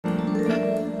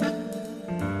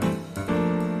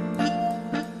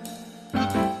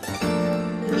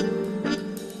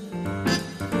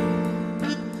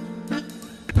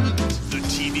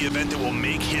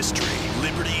Make history.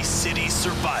 Liberty City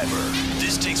Survivor.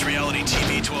 This takes reality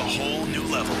TV to a whole new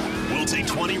level. We'll take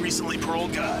 20 recently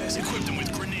paroled guys, equip them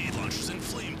with grenade launchers and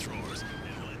flamethrowers,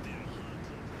 and let them hunt.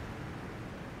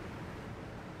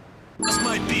 This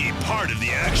might be part of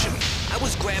the action. I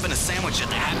was grabbing a sandwich at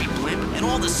the Happy Blimp, and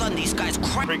all of a sudden these guys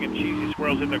bringing cheesy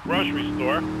squirrels in the grocery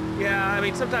store. Yeah, I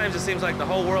mean, sometimes it seems like the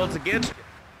whole world's against you.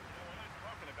 We're not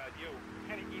talking about you. What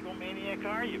kind of egomaniac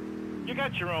are you? You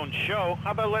got your own show.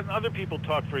 How about letting other people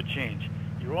talk for a change?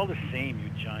 You're all the same,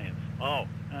 you giants. Oh,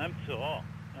 I'm tall.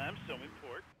 I'm so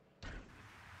important.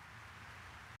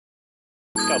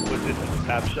 I'll put this in the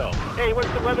top shelf. Hey,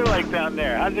 what's the weather like down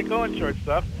there? How's it going, short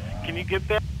stuff? Can you get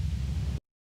there?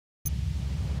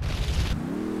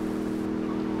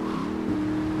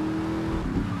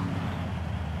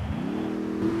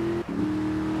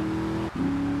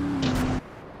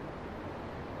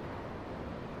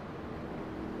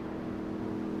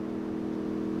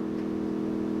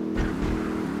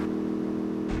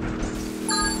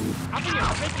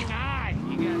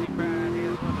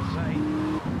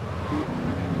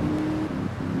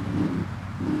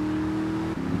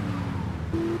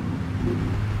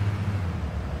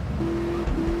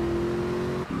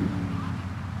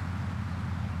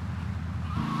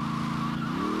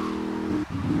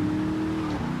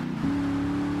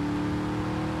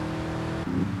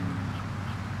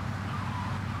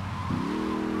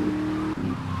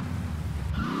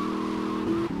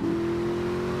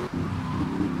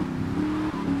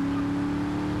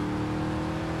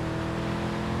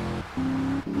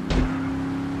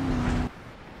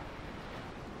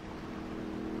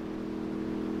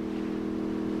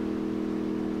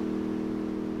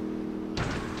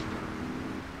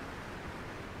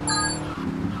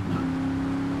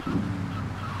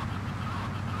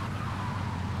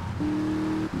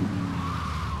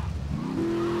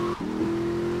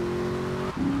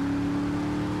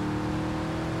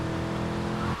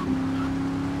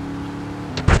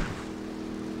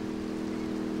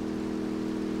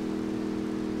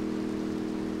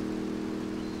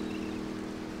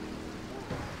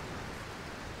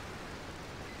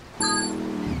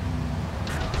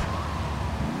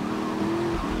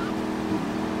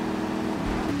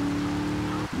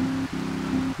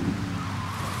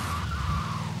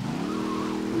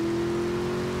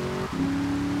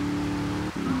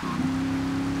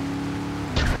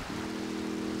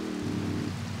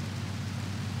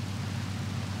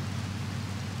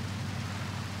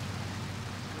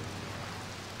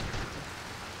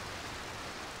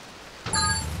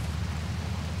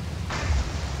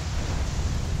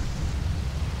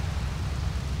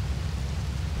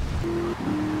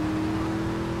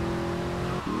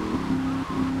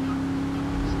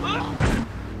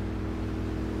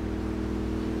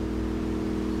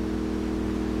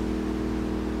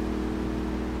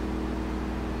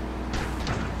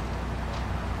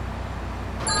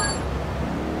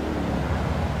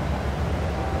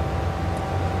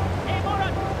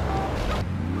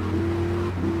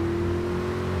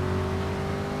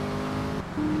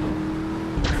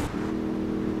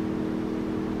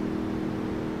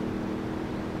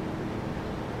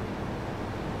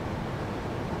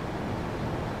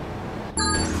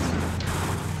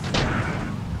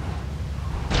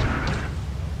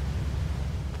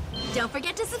 Don't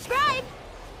forget to subscribe!